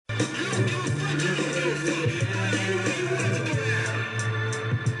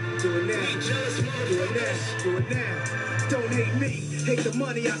Do it now. Don't hate me. Hate the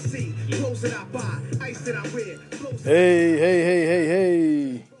money I see. Clothes that I buy. Ice that I wear.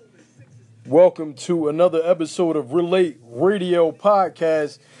 Hey. Welcome to another episode of Relate Radio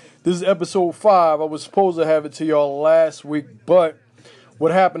Podcast. This is episode 5. I was supposed to have it to y'all last week, but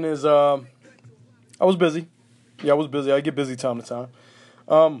what happened is I was busy. Yeah, I was busy. I get busy time to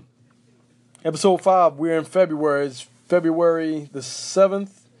time. Episode 5, we're in February. It's February the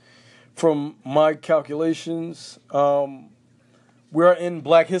 7th from my calculations. We're in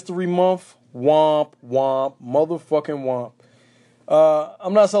Black History Month. Womp, motherfucking womp.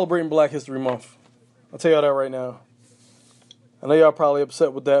 I'm not celebrating Black History Month. I'll tell y'all that right now. I know y'all probably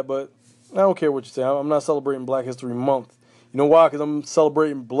upset with that, but I don't care what you say. I'm not celebrating Black History Month. You know why? Because I'm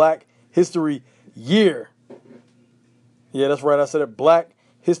celebrating Black History Year. Yeah, that's right. I said it. Black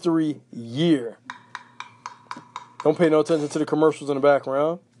History Year. Don't pay no attention to the commercials in the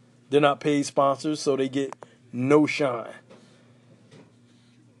background. They're not paid sponsors, so they get no shine.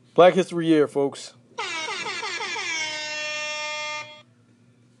 Black History Year, folks.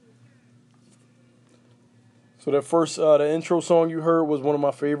 So that first, the intro song you heard was one of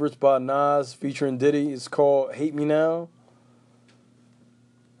my favorites by Nas featuring Diddy. It's called Hate Me Now.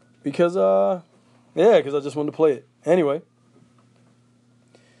 Because I just wanted to play it. Anyway,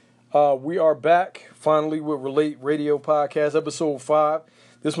 we are back finally with Relate Radio Podcast, episode 5.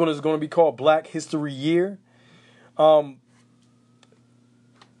 This one is going to be called Black History Year. Real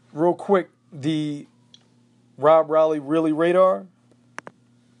quick, the Rob Riley Really Radar.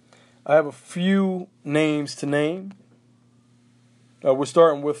 I have a few names to name. We're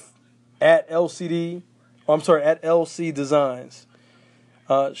starting with at LC Designs.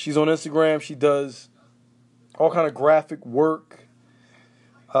 She's on Instagram. She does all kind of graphic work,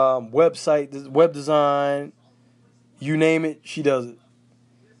 website, web design, you name it, she does it.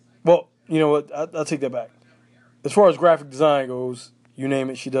 Well, you know what? I'll take that back. As far as graphic design goes, you name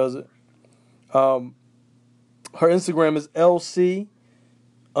it, she does it. Her Instagram is LC_designs.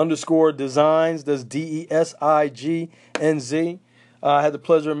 That's DESIGNZ. I had the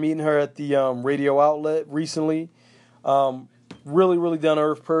pleasure of meeting her at the radio outlet recently. Really down to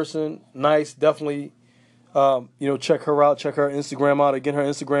earth person. Nice. Definitely, check her out. Check her Instagram out. Again, her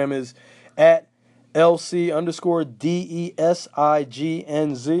Instagram is at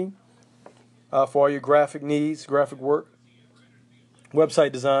LC_DESIGNZ. For all your graphic needs, graphic work,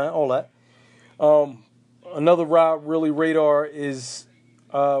 website design, all that. Another Rob Really Radar is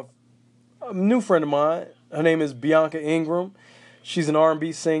a new friend of mine. Her name is Bianca Ingram. She's an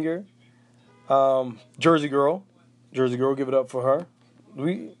R&B singer. Jersey girl, give it up for her.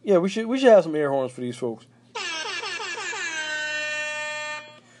 We should have some air horns for these folks.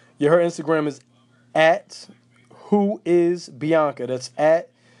 Yeah, her Instagram is at whoisbianca. That's at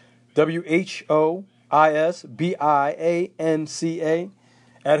WHOISBIANCA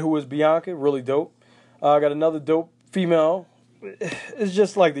at whoisbianca. Really dope. I got another dope female. It's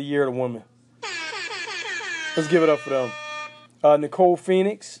just like the year of the woman. Let's give it up for them. Nicole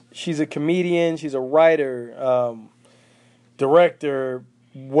Phoenix. She's a comedian. She's a writer, director,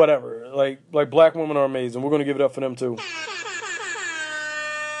 whatever. Like black women are amazing. We're going to give it up for them too.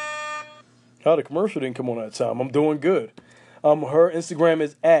 Oh, the commercial didn't come on that time. I'm doing good. Her Instagram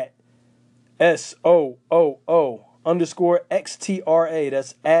is at SOOO_XTRA.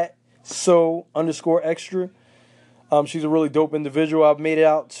 That's at so_extra. She's a really dope individual. I've made it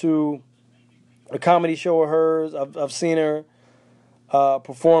out to a comedy show of hers. I've seen her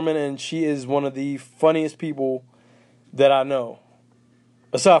performing, and she is one of the funniest people that I know.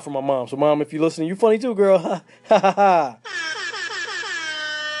 Aside from my mom. So, Mom, if you're listening, you're funny too, girl. Ha ha ha.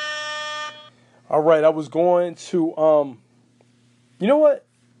 All right, I was going to, you know what?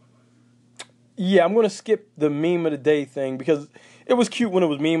 Yeah, I'm going to skip the meme of the day thing because it was cute when it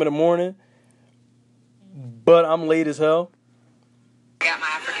was meme of the morning, but I'm late as hell.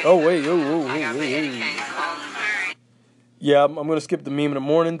 Oh, wait. Yeah, I'm going to skip the meme of the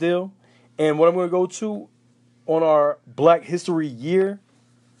morning deal. And what I'm going to go to on our Black History Year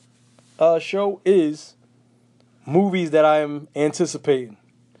show is movies that I am anticipating.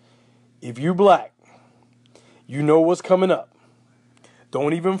 If you black, you know what's coming up.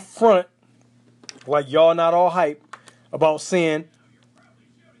 Don't even front like y'all not all hype about seeing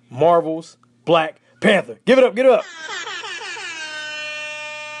Marvel's Black Panther. Give it up.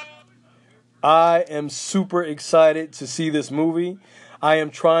 I am super excited to see this movie. I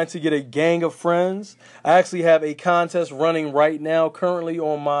am trying to get a gang of friends. I actually have a contest running right now, currently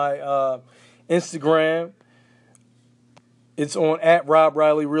on my Instagram. It's on at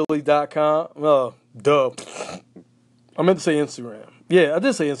RobRileyReally.com. I meant to say Instagram. Yeah, I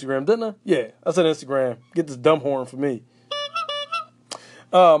did say Instagram, didn't I? Yeah, I said Instagram. Get this dumb horn for me.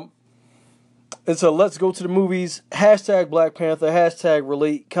 It's a let's go to the movies, hashtag Black Panther, hashtag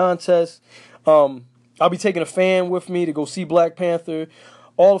relate contest. I'll be taking a fan with me to go see Black Panther.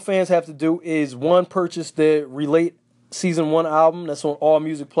 All the fans have to do is, one, purchase the Relate Season 1 album. That's on all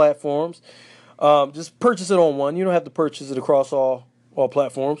music platforms. Just purchase it on one. You don't have to purchase it across all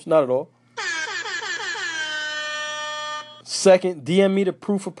platforms. Not at all. Second, DM me the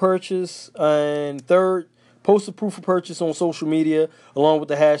proof of purchase. And third, post the proof of purchase on social media along with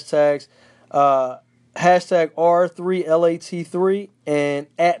the hashtags. Hashtag R3LAT3 and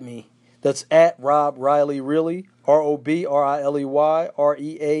at me. That's at Rob Riley Really. ROBRILEY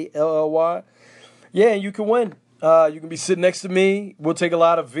Yeah, and you can win. You can be sitting next to me. We'll take a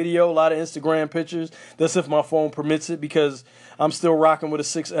lot of video, a lot of Instagram pictures. That's if my phone permits it, because I'm still rocking with a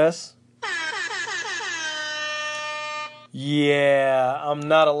 6S. Yeah, I'm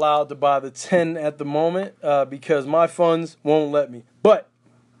not allowed to buy the 10 at the moment because my funds won't let me. But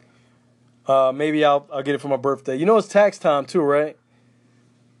maybe I'll get it for my birthday. You know it's tax time too, right?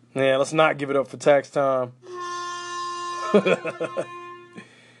 Yeah, let's not give it up for tax time.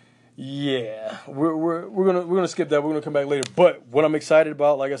 Yeah, we're gonna skip that. We're gonna come back later. But what I'm excited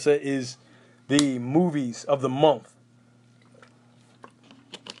about, like I said, is the movies of the month.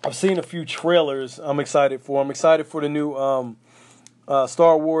 I've seen a few trailers. I'm excited for. I'm excited for the new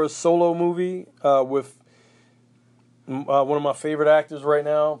Star Wars Solo movie with one of my favorite actors right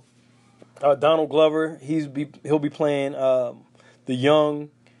now, Donald Glover. He'll be playing the young,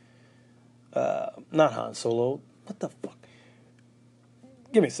 not Han Solo. What the fuck?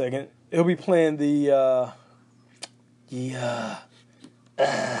 Give me a second. He'll be playing the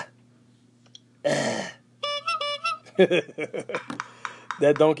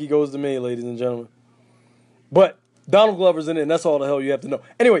that donkey goes to me, ladies and gentlemen. But Donald Glover's in it, and that's all the hell you have to know.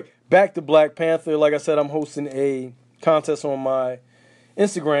 Anyway, back to Black Panther. Like I said, I'm hosting a contest on my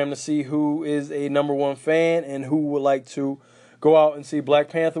Instagram to see who is a #1 fan and who would like to go out and see Black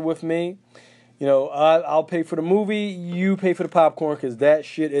Panther with me. You know, I'll pay for the movie, you pay for the popcorn, because that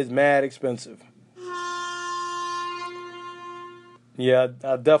shit is mad expensive. Yeah,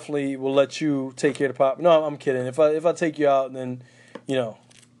 I definitely will let you take care of the pop. No, I'm kidding. If I take you out, then, you know,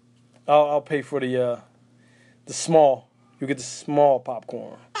 I'll pay for the small. You get the small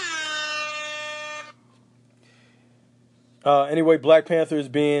popcorn. Anyway, Black Panther is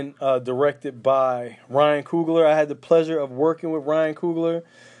being directed by Ryan Coogler. I had the pleasure of working with Ryan Coogler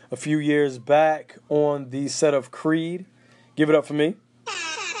a few years back on the set of Creed. Give it up for me.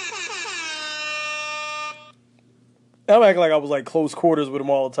 I'm acting like I was like close quarters with him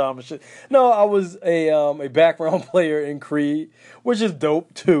all the time and shit. No, I was a background player in Creed, which is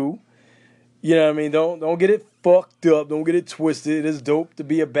dope too. You know what I mean? Don't get it fucked up. Don't get it twisted. It is dope to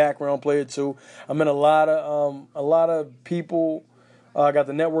be a background player too. I met a lot of people. I got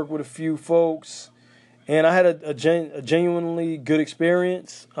to network with a few folks, and I had a genuinely good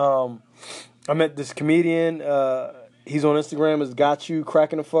experience. I met this comedian. He's on Instagram as Got You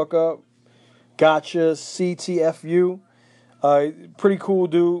Cracking the Fuck Up. Gotcha CTFU. Pretty cool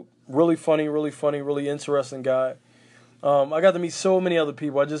dude. Really funny, really interesting guy. I got to meet so many other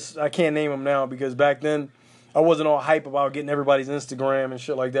people. I can't name them now because back then I wasn't all hype about getting everybody's Instagram and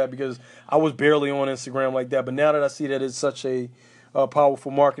shit like that because I was barely on Instagram like that. But now that I see that it's such a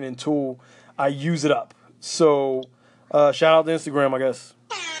powerful marketing tool, I use it up. So shout out to Instagram, I guess.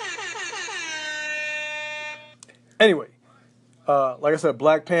 Anyway, like I said,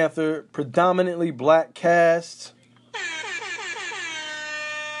 Black Panther, predominantly black cast.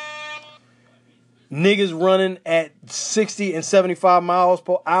 Niggas running at 60 and 75 miles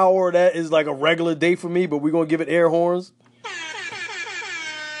per hour. That is like a regular day for me, but we're going to give it air horns.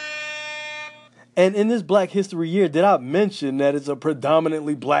 And in this Black History Year, did I mention that it's a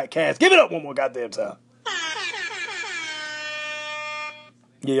predominantly black cast? Give it up one more goddamn time.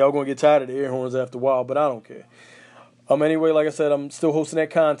 Yeah, y'all going to get tired of the air horns after a while, but I don't care. Anyway, like I said, I'm still hosting that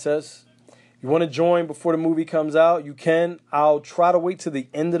contest. You want to join before the movie comes out, you can. I'll try to wait till the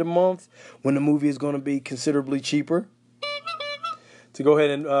end of the month when the movie is going to be considerably cheaper to go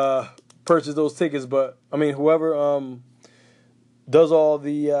ahead and purchase those tickets. But, I mean, whoever does all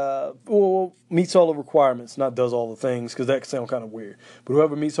the, meets all the requirements, not does all the things, because that sounds kind of weird. But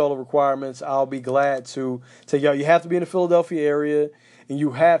whoever meets all the requirements, I'll be glad to take you out. You have to be in the Philadelphia area, and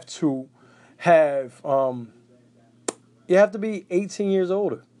you have to have, you have to be 18 years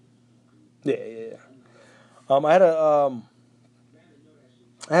older. Yeah. I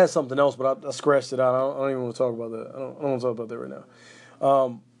had something else, but I scratched it out. I don't even want to talk about that. I don't want to talk about that right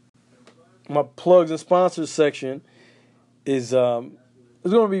now. My plugs and sponsors section is going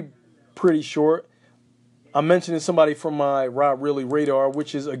to be pretty short. I'm mentioning somebody from my Rob Really radar,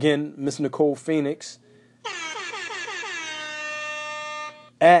 which is, again, Miss Nicole Phoenix.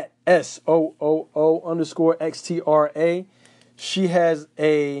 At SOOO_XTRA. She has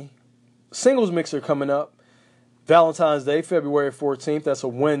a singles mixer coming up. Valentine's Day, February 14th. That's a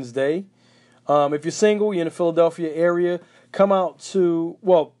Wednesday. If you're single, you're in the Philadelphia area, come out to,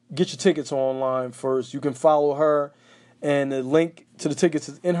 well, get your tickets online first. You can follow her, and the link to the tickets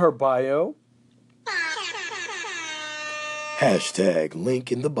is in her bio. Hashtag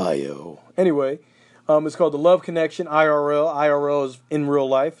link in the bio. Anyway, it's called The Love Connection IRL. IRL is in real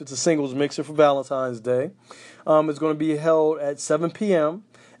life. It's a singles mixer for Valentine's Day. It's going to be held at 7 p.m.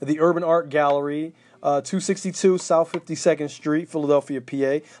 at the Urban Art Gallery, 262 South 52nd Street, Philadelphia, PA.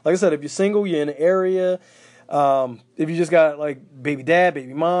 Like I said, if you're single, you're in the area, if you just got like baby dad,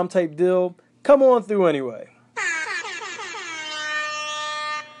 baby mom type deal, come on through anyway.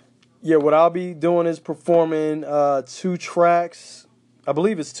 Yeah, what I'll be doing is performing 2 tracks. I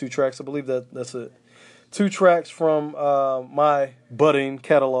believe it's 2 tracks. I believe that's it. 2 tracks from my budding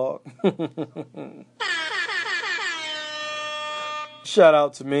catalog. Shout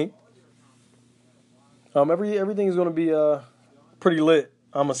out to me. Everything is going to be pretty lit,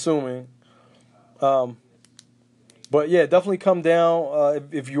 I'm assuming. But yeah, definitely come down.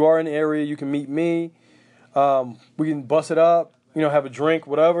 If you are in the area, you can meet me. We can bust it up, have a drink,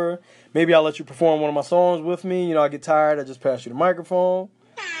 whatever. Maybe I'll let you perform one of my songs with me. I get tired, I just pass you the microphone.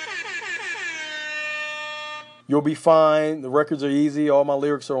 You'll be fine. The records are easy. All my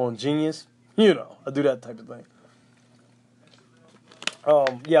lyrics are on Genius. I do that type of thing.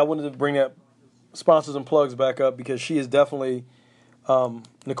 Yeah, I wanted to bring that sponsors and plugs back up because she is definitely,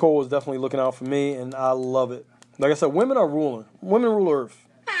 Nicole is definitely looking out for me, and I love it. Like I said, women are ruling. Women rule Earth.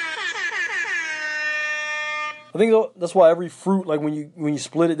 I think that's why every fruit, like when you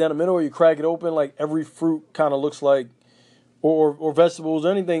split it down the middle or you crack it open, like every fruit kind of looks like, or vegetables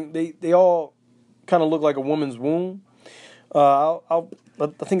or anything, they all kind of look like a woman's womb. I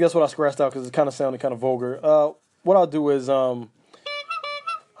think that's what I scratched out because it kind of sounded kind of vulgar. What I'll do is I'll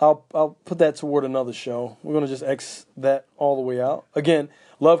put that toward another show. We're gonna just X that all the way out. Again,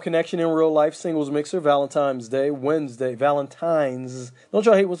 Love Connection in Real Life singles mixer, Valentine's Day, Wednesday, Valentine's. Don't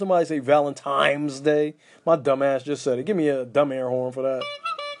y'all hate when somebody say Valentine's Day? My dumb ass just said it. Give me a dumb air horn for that.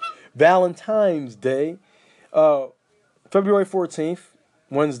 Valentine's Day, February 14th,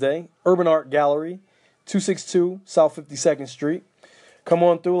 Wednesday, Urban Art Gallery, 262 South 52nd Street. Come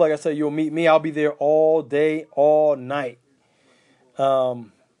on through. Like I said, you'll meet me. I'll be there all day, all night.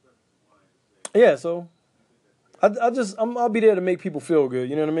 Yeah, so I'll be there to make people feel good.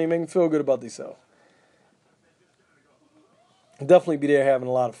 You know what I mean? Make them feel good about themselves. I'll definitely be there having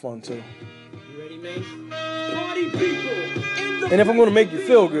a lot of fun too. You ready, Mace? Party people. And if I'm going to make you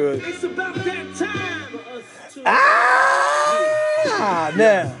feel good, It's about that time for us to...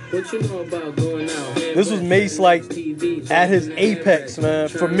 now. What you know about going out? This was Mace like at his apex, man,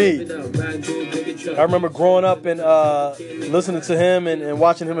 for me. I remember growing up and listening to him and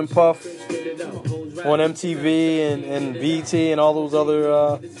watching him and Puff on MTV and BET and all those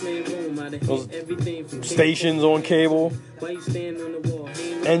other those stations on cable.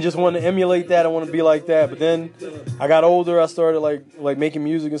 And just wanted to emulate that. I want to be like that. But then I got older. I started like making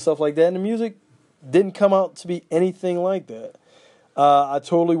music and stuff like that. And the music didn't come out to be anything like that. I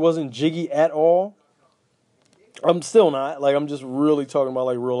totally wasn't jiggy at all. I'm still not. Like, I'm just really talking about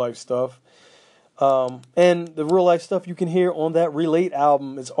like real life stuff. And the real life stuff you can hear on that Relate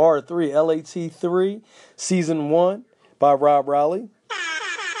album is R3, LAT3, Season 1 by Rob Riley.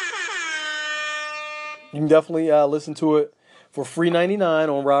 You can definitely listen to it for free 99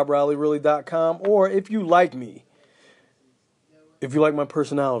 on RobRileyReally.com. Or if you like me, if you like my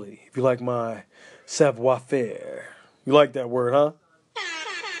personality, if you like my savoir-faire, you like that word, huh?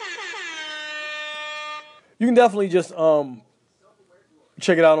 You can definitely just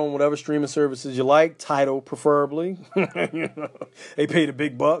check it out on whatever streaming services you like. Tidal, preferably. They pay the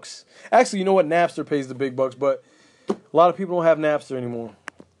big bucks. Actually, you know what? Napster pays the big bucks, but a lot of people don't have Napster anymore.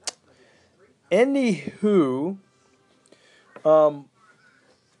 Anywho,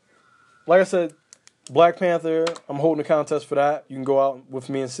 like I said, Black Panther, I'm holding a contest for that. You can go out with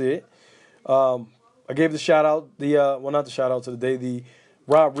me and see it. I gave the shout out, not the shout out to the day, the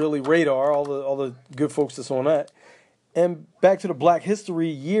Rob Really radar, all the good folks that's on that. And back to the Black History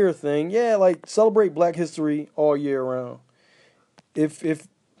Year thing, yeah, like celebrate Black History all year round. If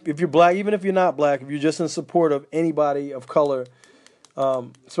you're black, even if you're not black, if you're just in support of anybody of color,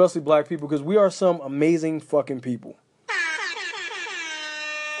 especially black people, because we are some amazing fucking people.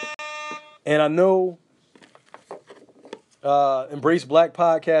 And I know Embrace Black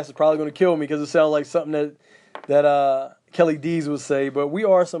podcast is probably going to kill me because it sounds like something that Kelly Dees would say. But we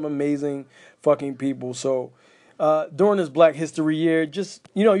are some amazing fucking people. So during this Black History Year, just,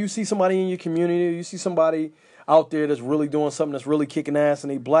 you see somebody in your community, you see somebody out there that's really doing something that's really kicking ass,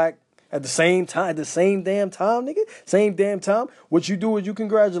 and they black at the same time, nigga, same damn time. What you do is you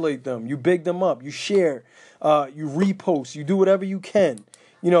congratulate them, you big them up, you share, you repost, you do whatever you can.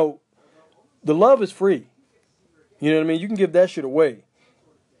 The love is free. You know what I mean? You can give that shit away,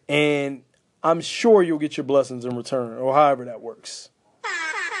 and I'm sure you'll get your blessings in return, or however that works.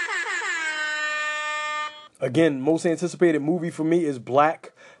 Again, most anticipated movie for me is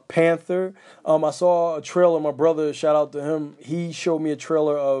Black Panther. I saw a trailer. My brother, shout out to him, he showed me a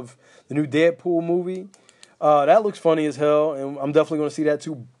trailer of the new Deadpool movie. That looks funny as hell, and I'm definitely going to see that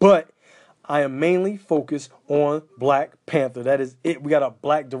too. But I am mainly focused on Black Panther. That is it. We got a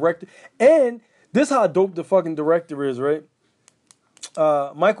black director. And this is how dope the fucking director is, right?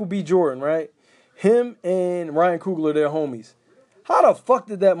 Michael B. Jordan, right? Him and Ryan Coogler, they're homies. How the fuck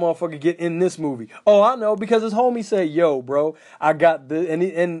did that motherfucker get in this movie? Oh, I know, because his homie said, yo, bro, I got this.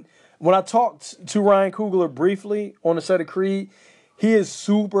 And when I talked to Ryan Coogler briefly on the set of Creed, he is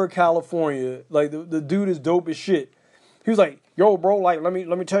super California. Like, the dude is dope as shit. He was like, yo, bro, like, let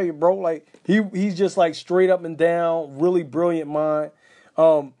me tell you, bro, like, he's just like straight up and down, really brilliant mind.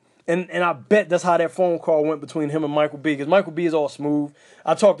 And I bet that's how that phone call went between him and Michael B. Because Michael B is all smooth.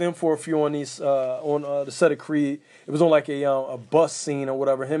 I talked to him for a few on these on the set of Creed. It was on like a bus scene or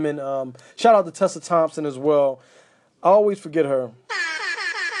whatever. Him and shout out to Tessa Thompson as well. I always forget her.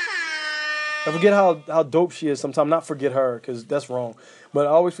 I forget how dope she is sometimes. Not forget her, because that's wrong. But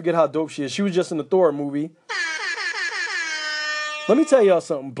I always forget how dope she is. She was just in the Thor movie. Let me tell y'all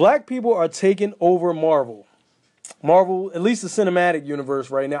something. Black people are taking over Marvel. Marvel, at least the cinematic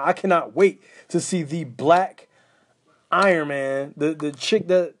universe right now. I cannot wait to see the Black Iron Man. The chick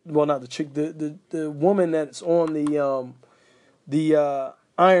that, well, not the chick, the woman that's on the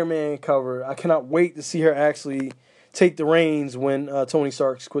Iron Man cover. I cannot wait to see her actually take the reins when Tony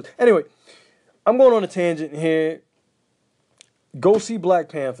Stark quits. Anyway, I'm going on a tangent here. Go see Black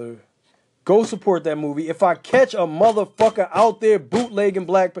Panther. Go support that movie. If I catch a motherfucker out there bootlegging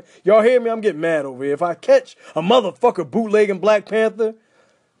Black Panther, y'all hear me? I'm getting mad over here. If I catch a motherfucker bootlegging Black Panther,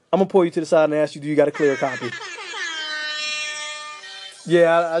 I'm going to pull you to the side and ask you, do you got a clear copy?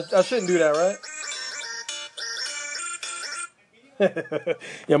 Yeah, I shouldn't do that, right?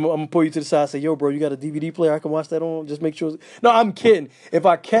 Yeah, I'm going to pull you to the side and say, yo, bro, you got a DVD player I can watch that on? Just make sure. No, I'm kidding. If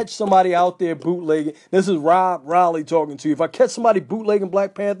I catch somebody out there bootlegging, this is Rob Raleigh talking to you. If I catch somebody bootlegging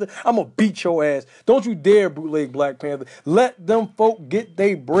Black Panther, I'm going to beat your ass. Don't you dare bootleg Black Panther. Let them folk get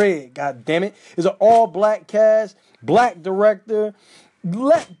their bread, god damn it. It's an all-black cast, black director.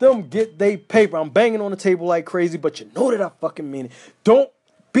 Let them get their paper. I'm banging on the table like crazy, but you know that I fucking mean it. Don't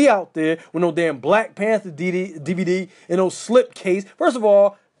be out there with no damn Black Panther DVD and no slipcase. First of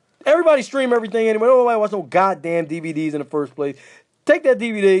all, everybody stream everything anyway. Nobody watch no goddamn DVDs in the first place. Take that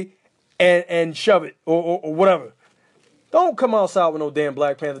DVD and shove it or whatever. Don't come outside with no damn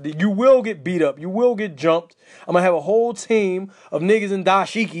Black Panther. You will get beat up. You will get jumped. I'm going to have a whole team of niggas and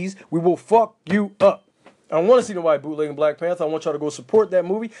dashikis. We will fuck you up. I don't want to see nobody bootlegging Black Panther. I want y'all to go support that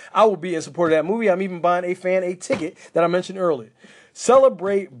movie. I will be in support of that movie. I'm even buying a fan a ticket that I mentioned earlier.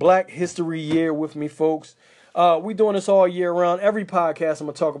 Celebrate Black History Year with me, folks. We doing this all year round. Every podcast, I'm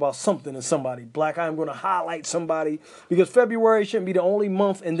going to talk about something and somebody black. I'm going to highlight somebody because February shouldn't be the only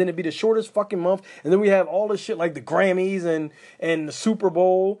month, and then it'd be the shortest fucking month. And then we have all this shit like the Grammys and the Super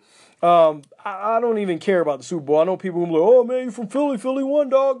Bowl. I don't even care about the Super Bowl. I know people who are like, oh, man, you from Philly. Philly won,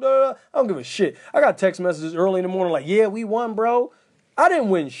 dog. I don't give a shit. I got text messages early in the morning like, yeah, we won, bro. I didn't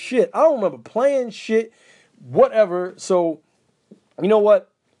win shit. I don't remember playing shit, whatever. So, you know what?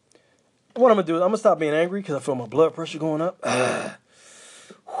 What I'm going to do is I'm going to stop being angry because I feel my blood pressure going up.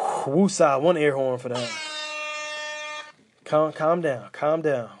 Woosah, one air horn for that. Calm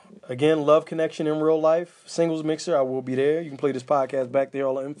down. Again, Love Connection in real life. Singles Mixer, I will be there. You can play this podcast back there,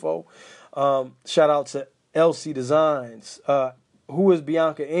 all the info. Shout out to LC Designs. Who is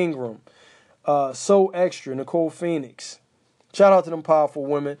Bianca Ingram? So Extra, Nicole Phoenix. Shout out to them powerful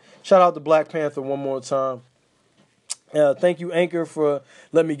women. Shout out to Black Panther one more time. Thank you, Anchor, for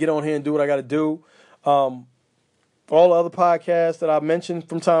letting me get on here and do what I got to do. For all the other podcasts that I mentioned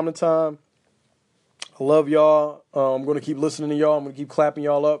from time to time, I love y'all. I'm going to keep listening to y'all. I'm going to keep clapping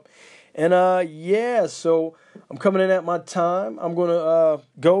y'all up. And, yeah, so I'm coming in at my time. I'm going to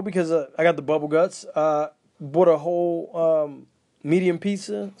go because I got the bubble guts. Bought a whole medium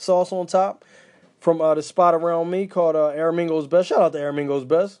pizza, sauce on top, from the spot around me called Aramingo's Best. Shout out to Aramingo's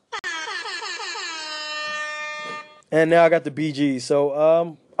Best. and now I got the BGs.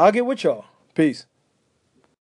 So I'll get with y'all. Peace.